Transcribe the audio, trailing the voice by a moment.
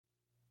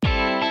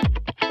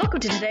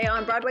Welcome to Today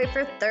on Broadway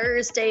for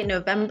Thursday,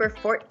 November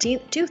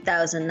 14th,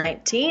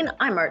 2019.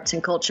 I'm arts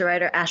and culture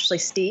writer Ashley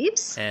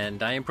Steves.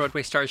 And I am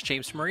Broadway stars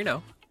James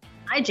Marino.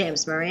 Hi,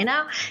 James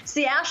Marino. It's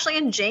the Ashley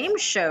and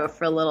James show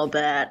for a little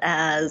bit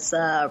as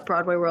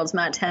Broadway World's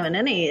Matt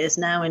Tamanini is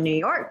now in New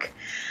York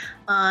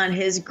on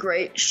his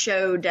great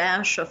show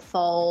Dash of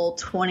Fall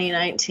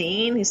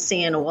 2019. He's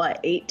seeing,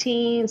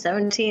 18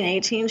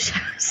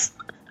 shows?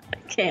 I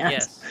can't.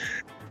 Yes.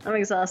 I'm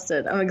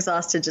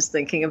exhausted. Just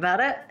thinking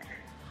about it.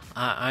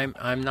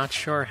 I'm not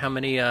sure how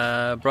many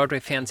Broadway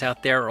fans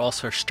out there are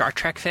also Star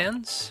Trek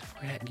fans.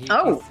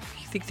 You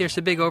think there's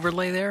a big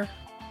overlay there?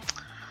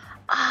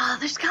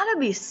 There's got to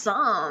be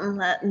some,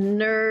 that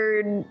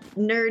nerdy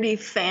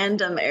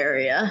fandom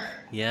area.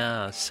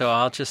 Yeah, so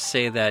I'll just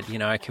say that,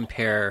 I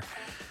compare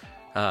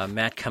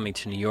Matt coming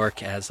to New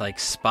York as like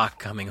Spock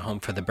coming home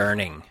for the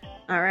burning.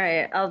 All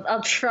right,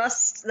 I'll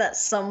trust that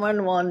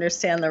someone will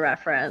understand the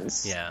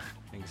reference. Yeah,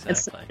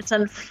 exactly. It's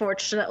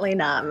unfortunately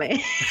not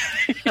me.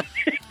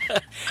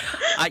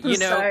 I'm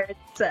sorry to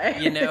say.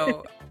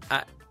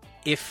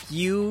 If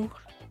you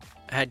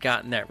had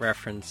gotten that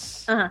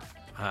reference,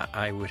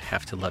 I would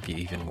have to love you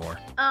even more.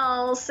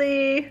 Oh,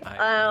 see,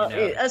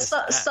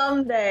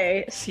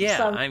 someday. Yeah,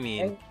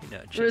 someday.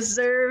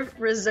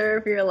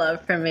 Reserve your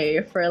love for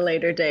me for a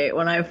later date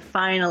when I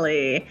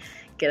finally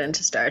get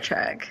into Star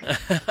Trek.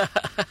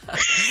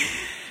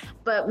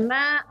 But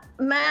Matt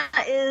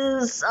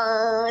is,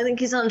 I think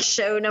he's on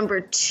show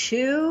number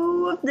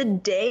 2 of the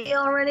day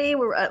already.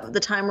 We're at the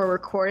time we're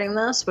recording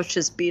this, which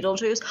is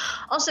Beetlejuice.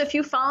 Also, if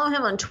you follow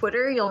him on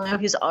Twitter, you'll know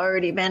he's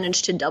already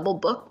managed to double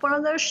book one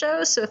of those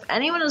shows. So if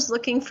anyone is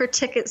looking for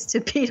tickets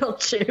to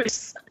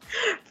Beetlejuice,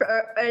 for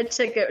a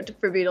ticket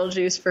for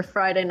Beetlejuice for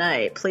Friday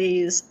night,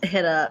 please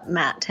hit up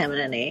Matt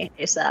Tamanini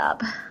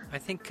ASAP. I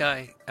think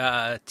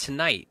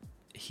tonight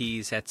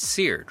he's at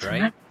Seared,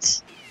 right?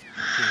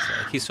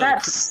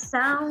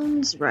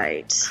 Sounds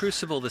right.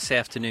 Crucible this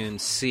afternoon,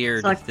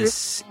 Seared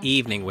this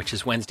evening, which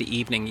is Wednesday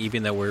evening,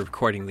 even though we're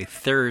recording the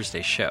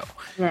Thursday show.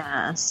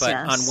 Yes. But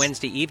on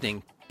Wednesday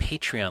evening,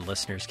 Patreon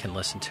listeners can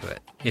listen to it.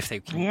 If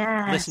they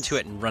can listen to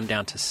it and run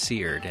down to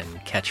Seared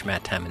and catch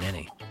Matt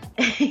Tamanini.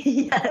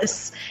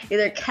 Yes.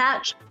 Either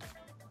catch...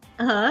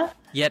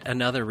 Yet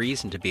another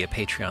reason to be a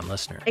Patreon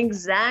listener.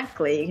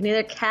 Exactly. You can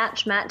either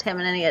catch Matt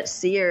Tamanini at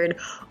Seared,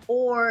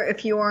 or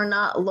if you are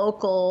not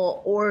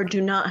local or do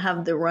not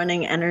have the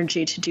running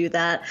energy to do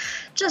that,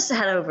 just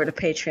head over to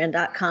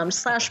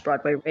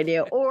patreon.com/Broadway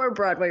Radio or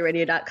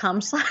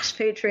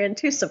broadwayradio.com/Patreon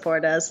to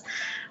support us.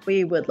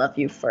 We would love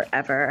you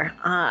forever.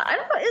 I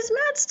don't know, is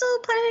Matt still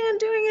planning on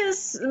doing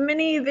his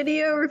mini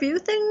video review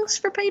things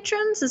for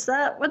patrons? Is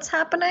that what's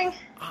happening?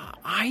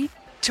 I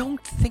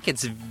don't think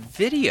it's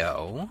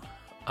video.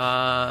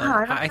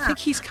 I think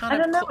he's kind of.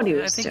 I don't know what he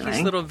was doing. He's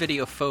a little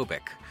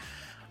videophobic,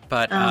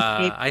 but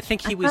I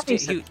think he was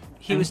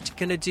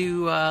going to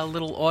do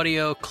little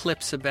audio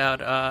clips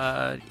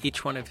about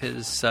each one of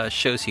his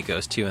shows he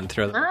goes to and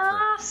throw them.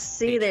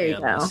 See, there you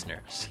go.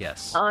 Listeners,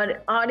 yes.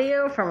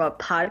 Audio from a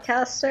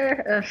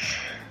podcaster. Ugh.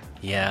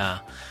 Yeah,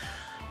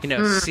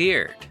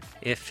 Seared.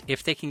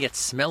 If they can get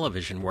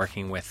smell-o-vision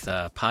working with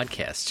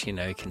podcasts, you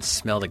can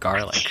smell the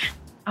garlic.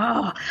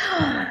 Oh,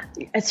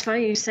 it's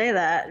funny you say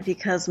that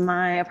because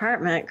my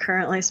apartment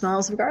currently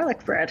smells of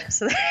garlic bread.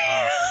 So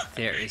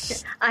there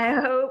is. I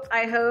hope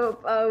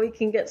we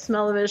can get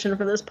smell-o-vision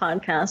for this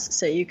podcast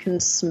so you can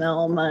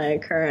smell my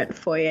current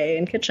foyer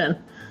and kitchen.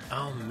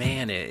 Oh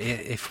man,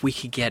 if we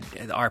could get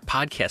our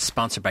podcast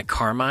sponsored by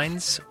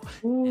Carmine's.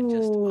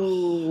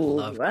 Ooh,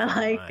 I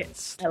like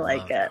it. I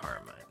like it.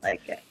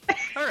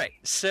 All right,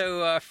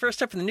 so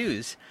first up in the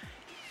news,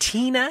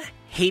 Tina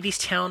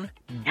Hadestown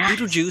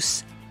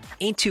Beetlejuice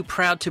ain't too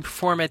proud to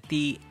perform at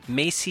the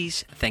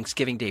Macy's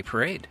Thanksgiving Day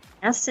Parade.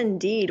 Yes,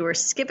 indeed. We're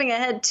skipping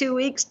ahead 2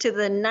 weeks to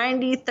the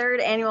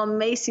 93rd annual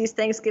Macy's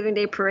Thanksgiving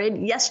Day Parade.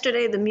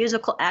 Yesterday, the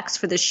musical acts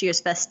for this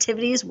year's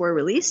festivities were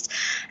released.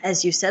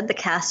 As you said, the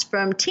cast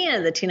from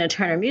Tina, the Tina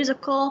Turner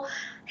musical,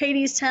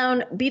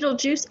 Hadestown,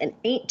 Beetlejuice, and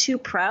Ain't Too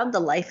Proud,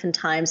 The Life and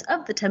Times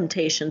of the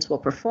Temptations will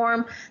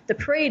perform. The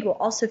parade will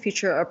also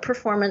feature a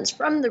performance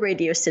from the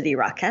Radio City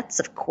Rockettes,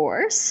 of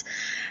course.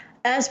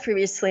 As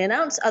previously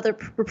announced, other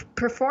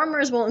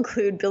performers will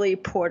include Billy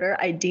Porter,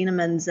 Idina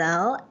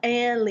Menzel,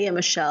 and Leah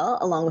Michelle,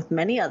 along with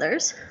many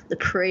others. The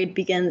parade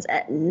begins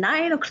at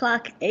 9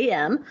 o'clock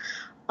a.m.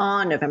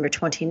 on November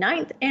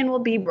 29th and will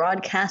be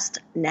broadcast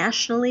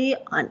nationally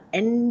on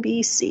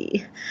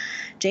NBC.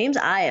 James,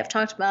 I have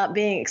talked about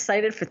being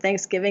excited for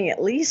Thanksgiving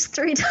at least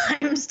 3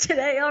 times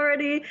today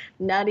already.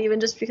 Not even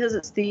just because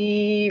it's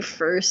the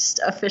first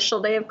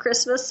official day of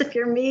Christmas, if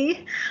you're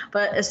me,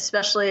 but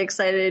especially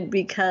excited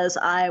because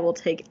I will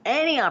take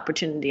any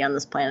opportunity on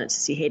this planet to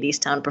see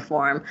Hadestown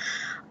perform.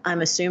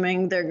 I'm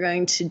assuming they're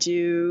going to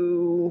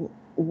do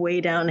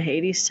Way Down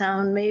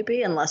Hadestown,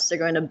 maybe, unless they're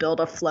going to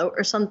build a float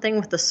or something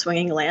with the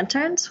swinging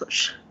lanterns,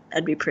 which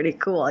that'd be pretty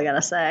cool, I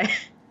gotta say.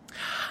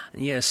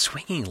 Yeah,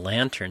 swinging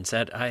lanterns.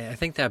 That I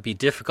think that'd be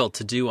difficult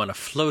to do on a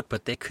float,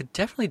 but they could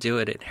definitely do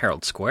it at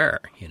Herald Square.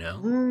 You know,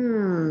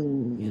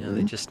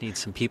 they just need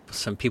some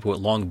people with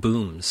long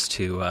booms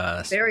to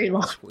very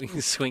long,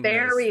 swing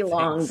very those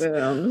long things.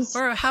 booms.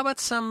 Or how about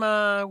some?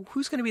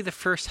 Who's going to be the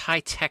first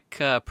high tech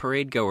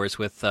parade goers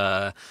with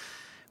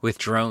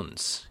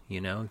drones? You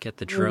know, get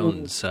the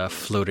drones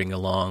floating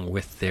along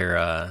with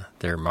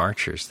their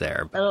marchers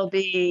there. That'll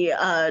be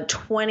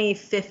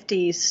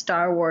 2050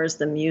 Star Wars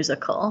the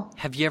musical.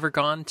 Have you ever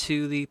gone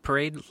to the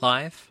parade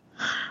live?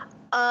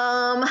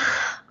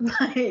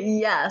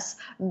 Yes,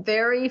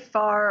 very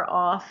far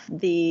off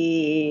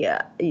the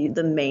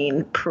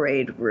main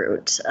parade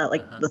route,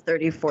 like the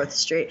 34th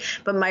Street.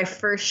 But my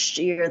first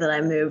year that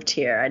I moved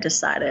here, I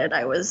decided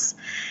I was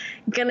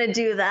gonna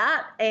do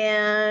that,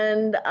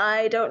 and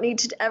I don't need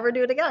to ever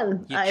do it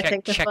again. I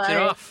think checked it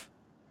off.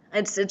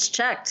 It's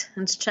checked.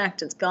 It's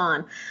checked. It's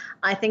gone.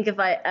 I think if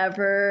I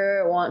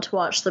ever want to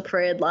watch the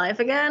parade live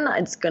again,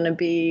 it's going to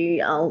be,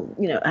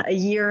 a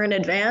year in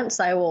advance.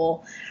 I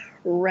will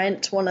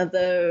rent one of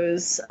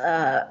those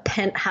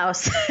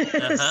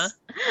penthouses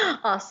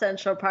off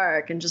Central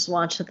Park and just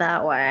watch it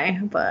that way.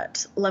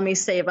 But let me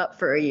save up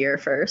for a year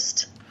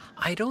first.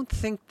 I don't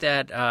think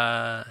that.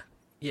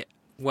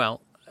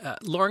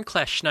 Lauren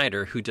Class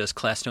Schneider, who does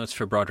class notes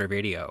for Broadway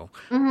Radio,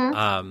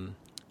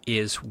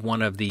 is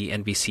one of the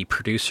NBC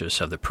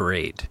producers of the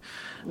parade.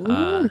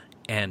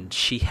 And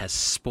she has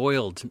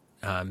spoiled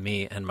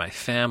me and my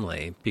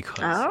family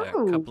because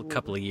a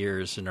couple of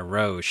years in a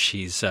row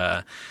she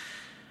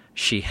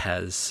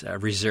has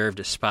reserved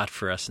a spot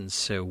for us, and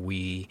so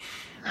we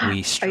stroll, are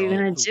you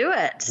going to do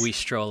it? We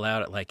stroll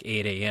out at like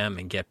 8 a.m.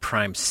 and get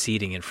prime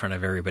seating in front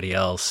of everybody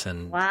else,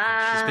 and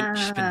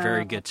she's been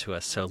very good to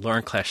us. So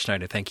Lauren Class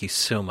Schneider, thank you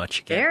so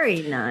much again.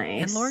 Very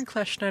nice. And Lauren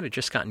Class Schneider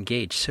just got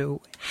engaged,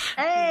 so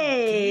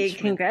hey,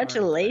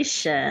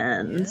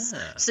 congratulations! Yeah.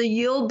 So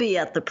you'll be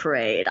at the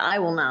parade. I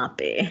will not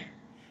be.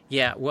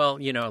 Yeah, well,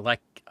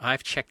 like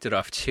I've checked it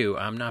off too.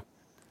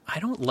 I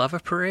don't love a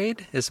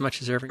parade as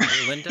much as Irving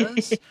Berlin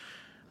does.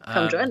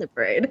 Come join the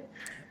parade.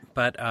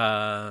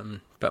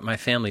 But my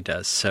family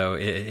does, so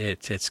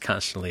it's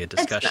constantly a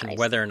discussion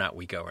whether or not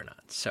we go or not.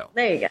 So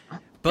there you go.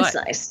 But it's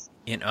nice.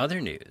 In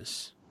other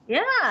news,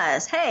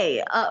 yes,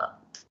 hey,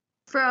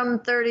 from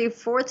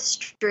 34th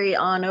Street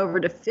on over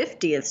to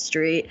 50th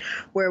Street,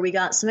 where we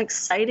got some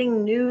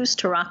exciting news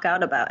to rock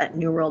out about at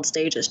New World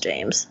Stages,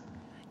 James.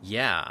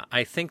 Yeah,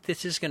 I think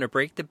this is going to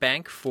break the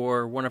bank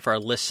for one of our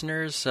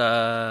listeners,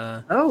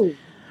 Rob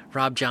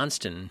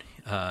Johnston,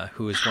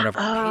 who is one of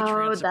our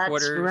Patreon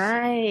supporters. Oh, that's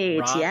right.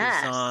 Rob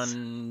is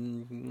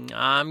on,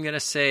 I'm going to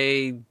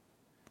say,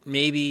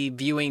 maybe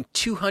viewing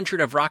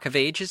 200 of Rock of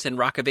Ages, and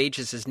Rock of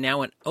Ages is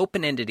now an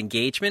open-ended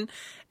engagement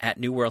at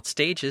New World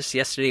Stages.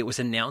 Yesterday it was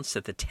announced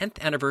that the 10th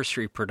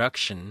anniversary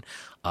production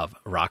of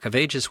Rock of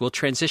Ages will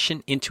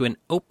transition into an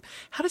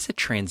how does it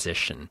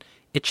transition?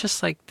 It's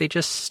just like they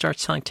just start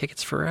selling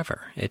tickets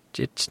forever.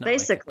 It's not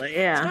basically,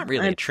 yeah. It's not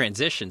really a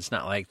transition. It's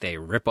not like they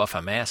rip off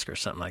a mask or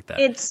something like that.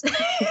 It's,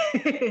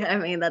 I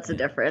mean, that's a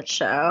different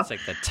show. It's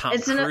like the Tom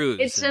Cruise.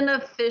 It's an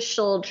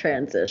official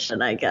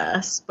transition, I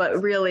guess.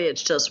 But really,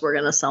 it's just we're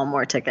going to sell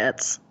more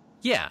tickets.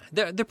 Yeah,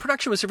 the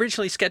production was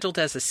originally scheduled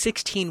as a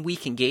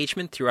 16-week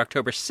engagement through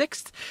October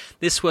 6th.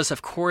 This was,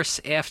 of course,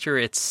 after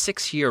its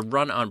 6-year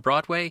run on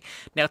Broadway.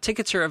 Now,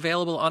 tickets are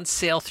available on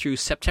sale through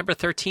September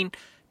 13th.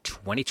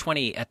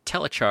 2020 at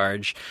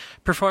Telecharge.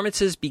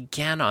 Performances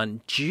began on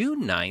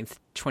June 9th,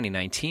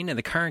 2019, and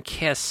the current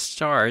cast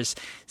stars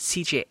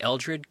C.J.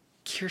 Eldred,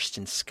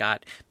 Kirsten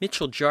Scott,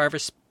 Mitchell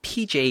Jarvis,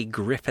 P.J.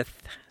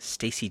 Griffith,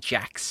 Stacey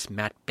Jacks,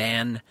 Matt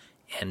Bann,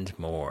 and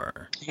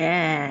more.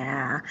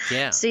 Yeah.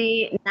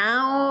 See,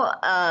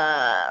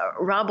 now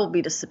Rob will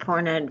be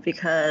disappointed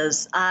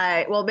because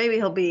maybe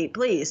he'll be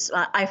pleased.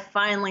 I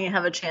finally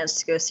have a chance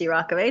to go see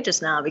Rock of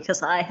Ages now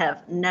because I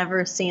have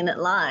never seen it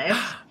live.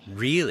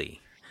 Really?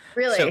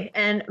 Really, so,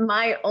 and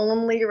my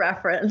only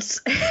reference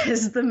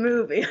is the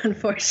movie,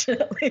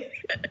 unfortunately.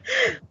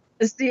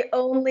 It's the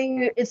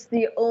only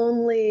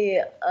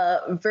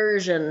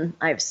version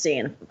I've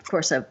seen. Of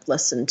course, I've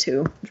listened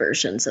to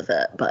versions of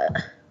it, but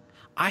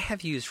I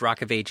have used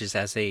Rock of Ages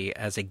as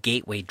a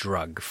gateway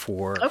drug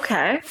for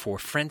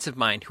friends of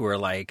mine who are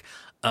like,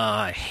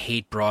 I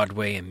hate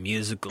Broadway and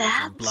musicals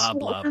and blah,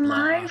 blah, blah.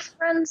 My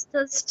friends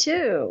does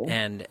too.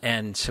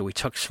 And so we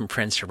took some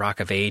friends to Rock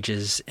of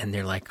Ages, and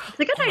they're like, it's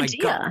a good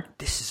idea. God,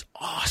 this is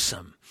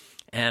awesome.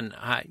 And,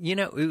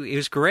 it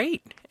was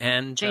great.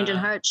 And changing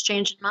hearts,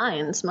 changing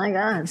minds. My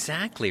God.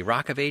 Exactly.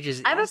 Rock of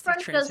Ages. I have a friend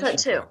who does that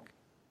too.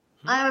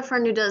 I have a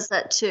friend who does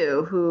that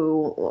too,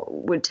 who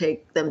would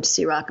take them to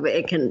see Rock of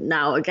Ages. It can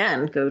now,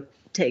 again, go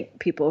take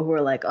people who are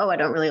like, oh, I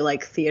don't really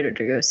like theater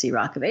to go see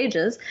Rock of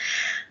Ages.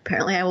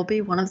 Apparently I will be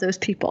one of those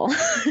people.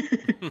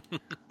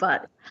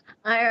 But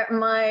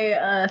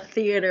my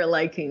theater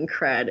liking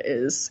cred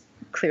is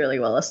clearly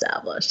well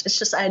established. It's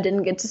just I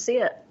didn't get to see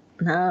it.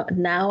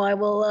 Now I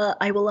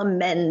will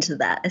amend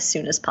that as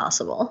soon as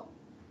possible.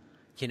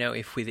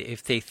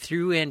 If they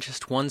threw in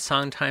just one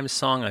Songtime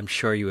song, I'm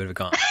sure you would have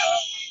gone.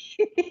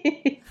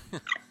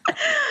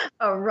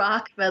 A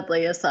rock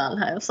medley of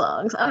Sondheim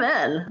songs. I'm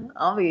in.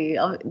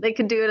 They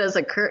could do it as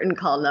a curtain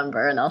call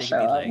number, and I'll They could show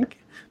be up. like,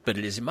 but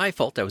it isn't my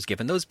fault I was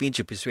given those beans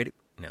you persuaded.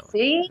 No.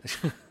 See?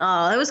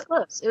 Oh, that was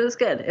close. It was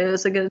good. It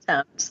was a good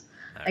attempt.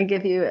 Right. I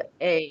give you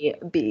a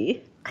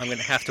B. I'm going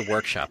to have to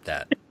workshop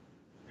that.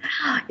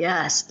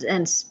 Yes,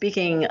 and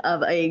speaking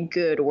of a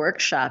good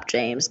workshop,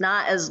 James,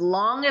 not as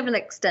long of an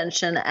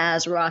extension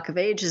as Rock of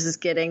Ages is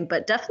getting,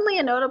 but definitely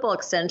a notable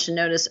extension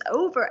notice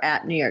over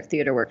at New York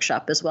Theater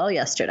Workshop as well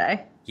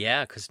yesterday.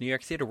 Yeah, because New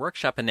York Theater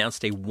Workshop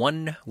announced a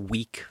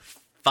 1-week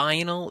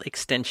final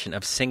extension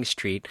of Sing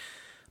Street,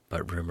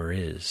 but rumor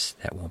is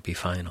that won't be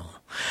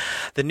final.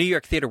 The New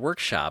York Theater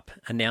Workshop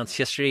announced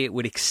yesterday it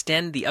would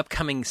extend the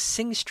upcoming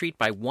Sing Street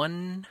by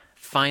one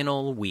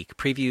final week.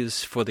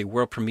 Previews for the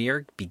world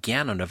premiere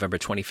began on November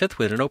 25th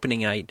with an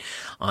opening night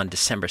on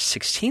December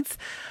 16th.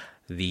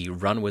 The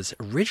run was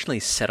originally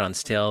set on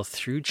sale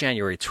through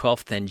January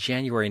 12th, then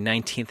January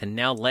 19th, and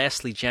now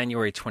lastly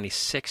January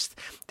 26th.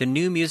 The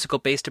new musical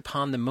based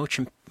upon the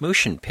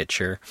motion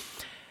picture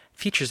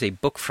features a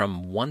book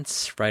from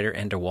once writer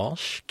Enda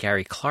Walsh,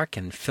 Gary Clark,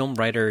 and film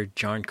writer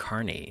John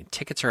Carney.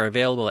 Tickets are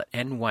available at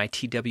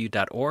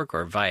nytw.org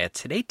or via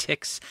Today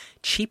Tix,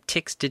 Cheap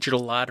Tix Digital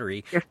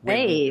Lottery. Your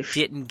where we fave.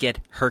 didn't get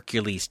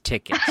Hercules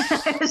tickets.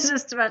 I was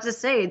just about to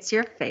say, it's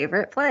your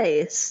favorite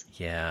place.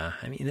 Yeah,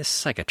 I mean, this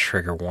is like a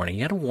trigger warning.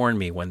 You got to warn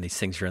me when these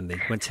things are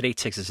when Today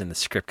Tix is in the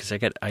script, because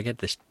I get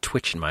this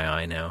twitch in my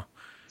eye now.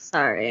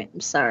 I'm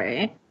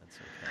sorry.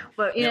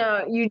 But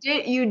you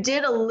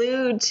did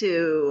allude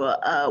to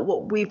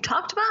what we've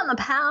talked about in the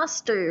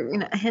past,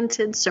 or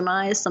hinted,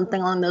 surmised, something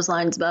along those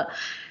lines about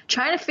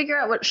trying to figure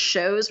out what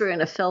shows we're going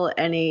to fill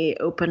any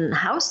open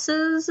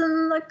houses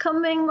in the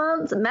coming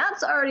months.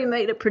 Matt's already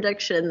made a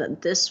prediction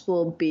that this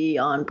will be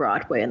on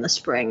Broadway in the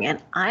spring,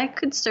 and I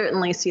could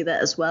certainly see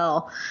that as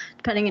well,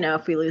 depending,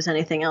 if we lose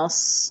anything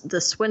else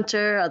this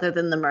winter other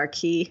than the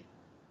marquee.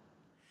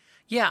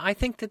 Yeah, I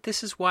think that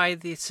this is why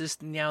this is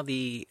now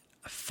the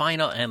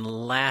final and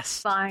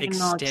last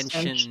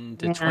extension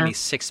to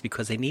 26,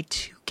 because they need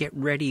to get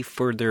ready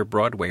for their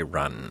Broadway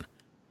run.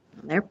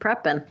 They're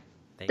prepping.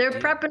 They're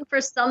prepping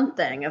for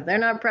something. If they're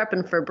not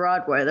prepping for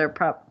Broadway, they're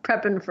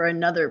prepping for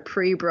another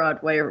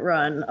pre-Broadway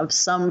run of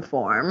some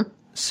form.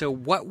 So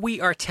what we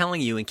are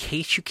telling you, in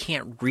case you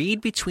can't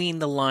read between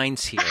the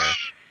lines here,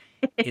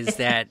 is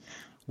that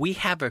we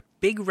have a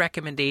big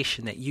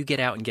recommendation that you get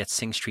out and get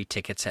Sing Street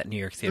tickets at New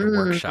York Theater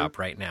Workshop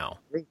right now.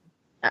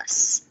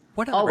 Yes.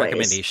 What other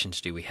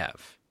recommendations do we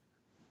have?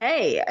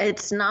 Hey,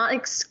 it's not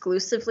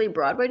exclusively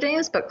Broadway,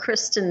 James, but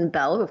Kristen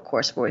Bell, who of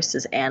course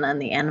voices Anna in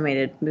the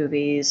animated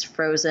movies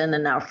Frozen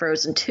and now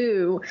Frozen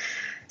 2,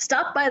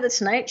 stopped by The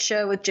Tonight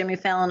Show with Jimmy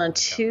Fallon on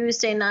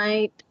Tuesday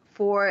night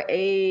for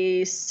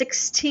a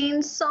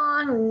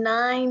 16-song,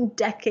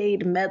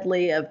 9-decade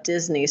medley of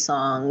Disney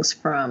songs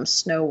from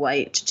Snow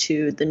White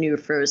to the new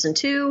Frozen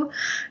 2,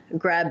 a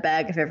grab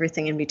bag of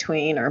everything in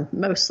between, or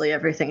mostly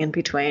everything in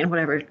between,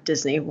 whatever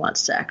Disney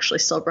wants to actually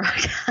still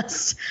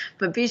broadcast.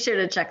 But be sure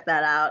to check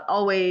that out.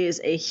 Always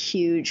a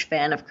huge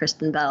fan of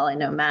Kristen Bell. I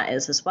know Matt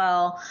is as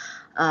well.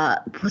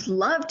 Would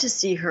love to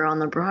see her on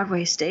the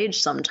Broadway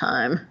stage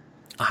sometime.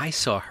 I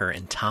saw her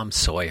in Tom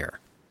Sawyer.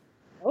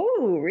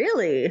 Oh,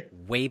 really?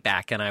 Way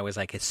back, and I was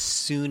like, as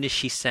soon as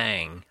she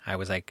sang, I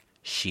was like,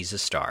 she's a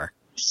star.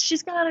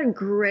 She's got a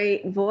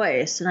great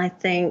voice, and I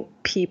think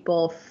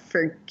people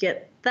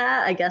forget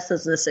that, I guess,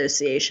 as an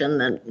association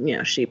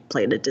that, she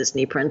played a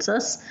Disney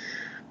princess.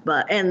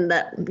 And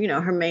that,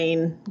 her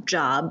main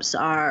jobs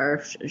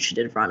are, she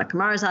did Veronica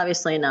Mars,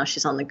 obviously, and now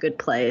she's on The Good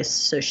Place,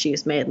 so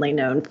she's mainly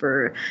known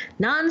for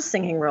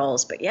non-singing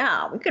roles. But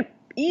yeah, we could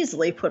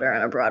easily put her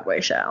on a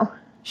Broadway show.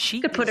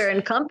 She could put her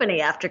in company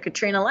after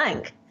Katrina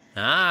Lenk.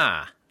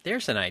 Ah,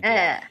 there's an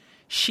idea.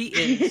 She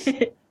is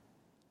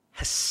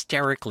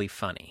hysterically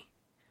funny.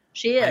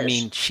 She is. I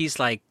mean, she's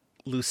like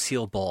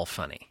Lucille Ball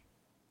funny.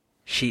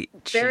 She's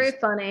very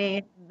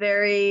funny,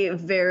 very,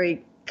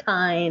 very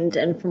kind,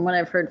 and from what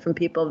I've heard from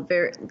people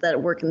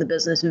that work in the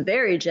business,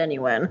 very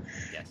genuine.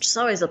 Yes. Which is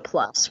always a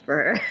plus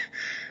for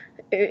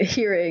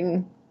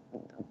hearing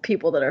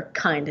people that are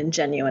kind and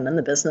genuine in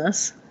the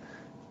business.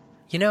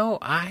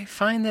 I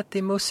find that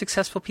the most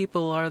successful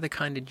people are the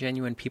kind of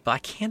genuine people. I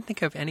can't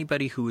think of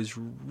anybody who was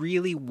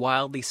really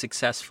wildly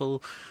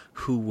successful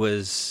who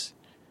was...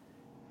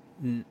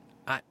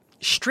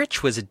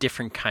 Stritch was a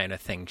different kind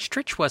of thing.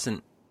 Stritch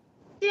wasn't...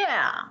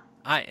 Yeah.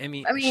 I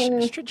mean,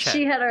 Stritch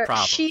she had her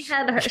problems. She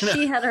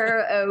had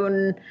her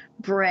own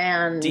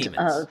brand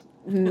of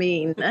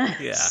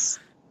meanness. Yeah.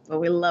 But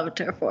we loved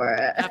her for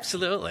it.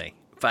 Absolutely.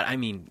 But I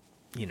mean,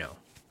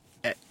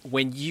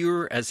 when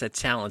you're as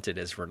talented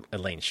as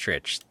Elaine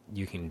Stritch,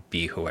 you can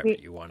be whoever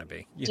you want to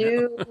be.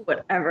 Do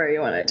whatever you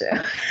want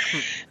to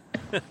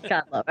do.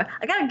 God love her.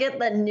 I gotta get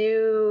the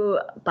new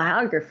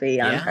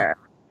biography on her.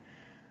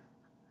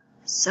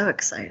 So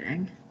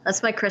exciting.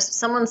 That's my Christmas.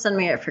 Someone send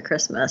me it for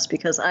Christmas,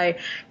 because I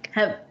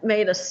have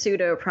made a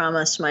pseudo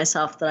promise to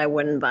myself that I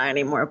wouldn't buy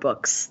any more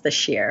books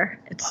this year.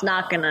 It's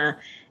not gonna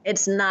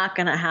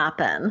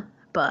happen.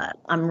 but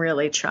I'm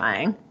really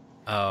trying.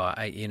 Oh,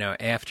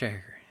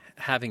 after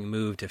having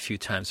moved a few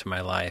times in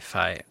my life,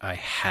 I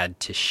had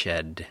to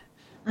shed.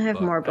 I have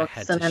more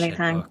books than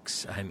anything.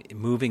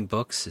 Moving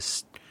books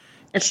is.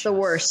 It's the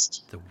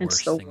worst.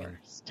 It's the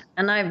worst.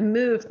 And I've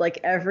moved like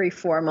every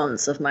 4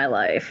 months of my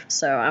life.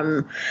 So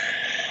I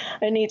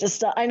need to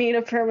stop. I need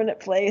a permanent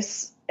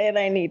place, and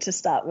I need to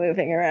stop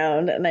moving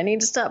around, and I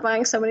need to stop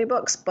buying so many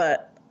books,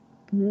 but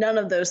none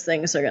of those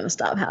things are going to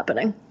stop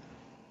happening.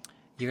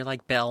 You're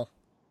like Belle.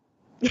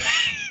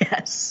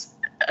 Yes.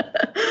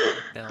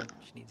 Belle,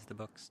 she needs the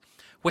books.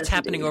 What's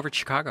happening over at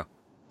Chicago?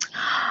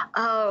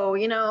 Oh,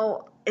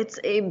 it's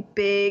a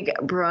big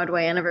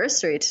Broadway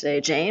anniversary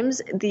today,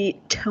 James. The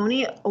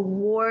Tony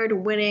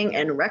Award-winning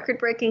and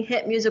record-breaking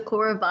hit musical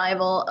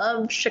revival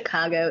of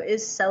Chicago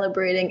is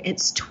celebrating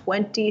its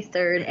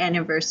 23rd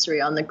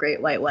anniversary on the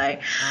Great White Way.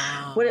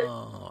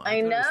 Oh,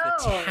 I know.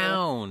 It's the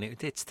town.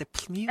 It's the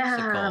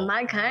musical.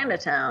 My kind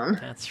of town.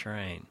 That's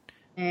right.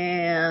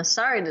 Yeah,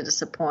 sorry to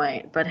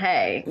disappoint, but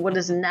hey, what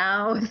is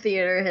now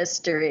theater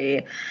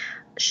history?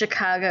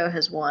 Chicago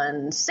has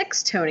won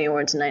 6 Tony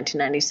Awards in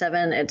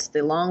 1997. It's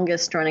the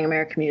longest-running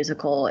American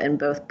musical in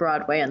both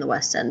Broadway and the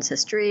West End's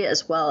history,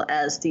 as well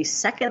as the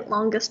second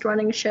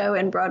longest-running show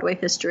in Broadway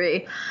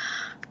history.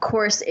 Of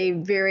course, a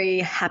very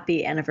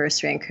happy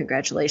anniversary and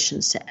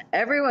congratulations to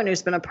everyone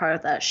who's been a part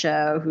of that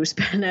show, who's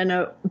been in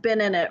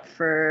it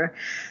for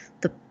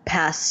the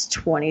past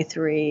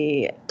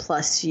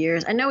 23-plus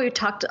years. I know we've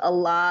talked a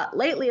lot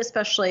lately,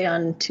 especially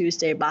on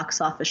Tuesday box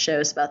office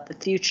shows, about the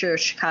future of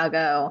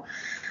Chicago.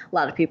 A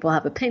lot of people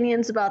have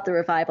opinions about the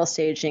revival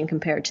staging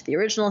compared to the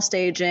original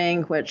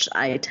staging, which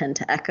I tend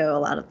to echo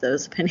a lot of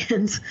those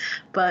opinions.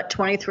 But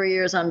 23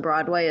 years on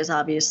Broadway is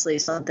obviously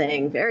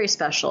something very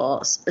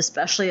special,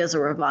 especially as a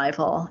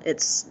revival.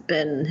 It's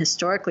been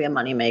historically a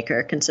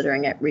moneymaker,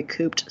 considering it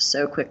recouped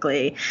so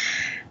quickly.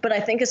 But I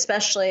think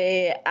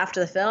especially after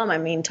the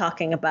film,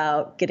 talking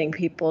about getting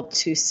people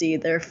to see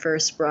their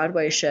first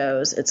Broadway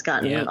shows, it's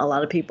gotten a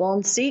lot of people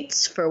in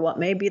seats for what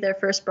may be their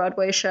first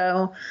Broadway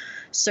show.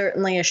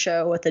 Certainly a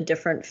show with a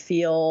different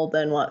feel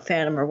than what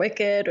Phantom or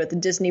Wicked or the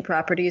Disney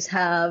properties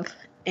have.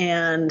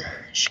 And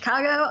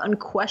Chicago,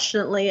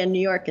 unquestionably a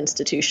New York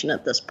institution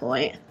at this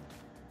point.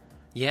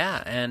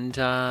 Yeah, and,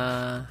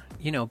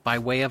 by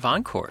way of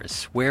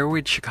encores, where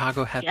would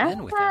Chicago have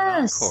been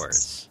without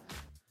encores?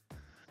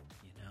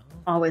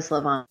 Always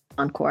love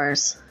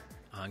encores.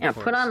 Yeah,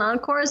 put on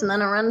encores, and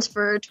then it runs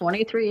for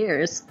 23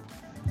 years.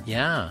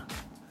 Yeah,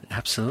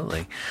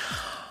 absolutely.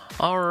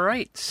 All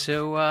right,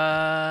 so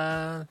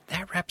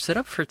that wraps it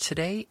up for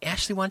today.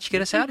 Ashley, why don't you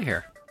get us out of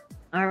here?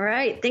 All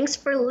right. Thanks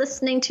for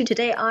listening to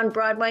Today on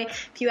Broadway.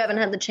 If you haven't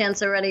had the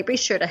chance already, be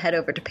sure to head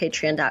over to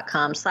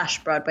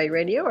patreon.com/Broadway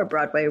Radio or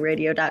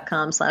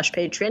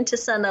BroadwayRadio.com/Patreon to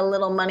send a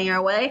little money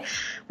our way.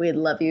 We'd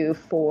love you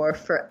for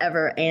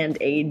forever and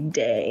a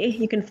day.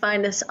 You can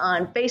find us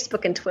on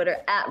Facebook and Twitter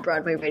at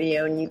Broadway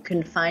Radio, and you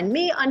can find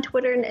me on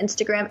Twitter and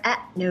Instagram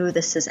at No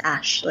This Is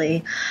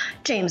Ashley.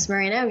 James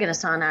Marino, get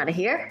us on out of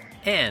here.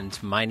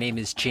 And my name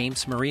is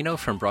James Marino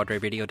from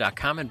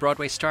BroadwayRadio.com and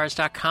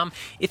BroadwayStars.com.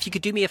 If you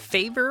could do me a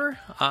favor,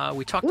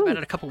 we talked about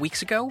it a couple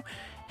weeks ago.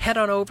 Head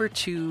on over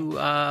to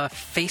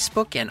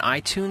Facebook and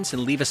iTunes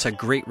and leave us a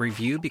great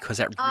review, because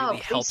that really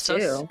helps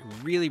us.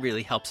 Really,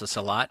 really helps us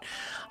a lot.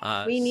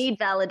 We need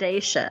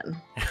validation.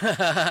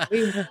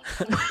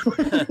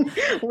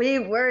 We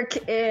work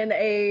in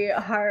a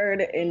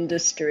hard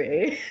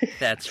industry.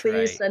 That's right.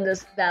 Please send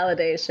us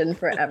validation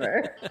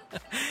forever.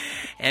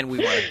 And we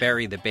want to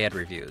bury the bad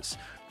reviews.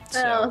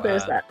 So,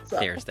 there's that. So.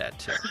 There's that,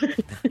 too.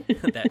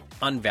 That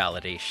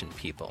unvalidation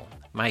people.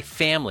 My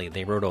family,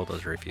 they wrote all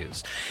those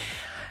reviews.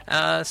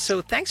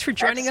 So thanks for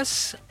joining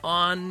us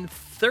on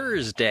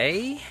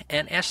Thursday.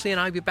 And Ashley and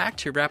I will be back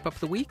to wrap up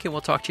the week, and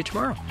we'll talk to you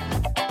tomorrow.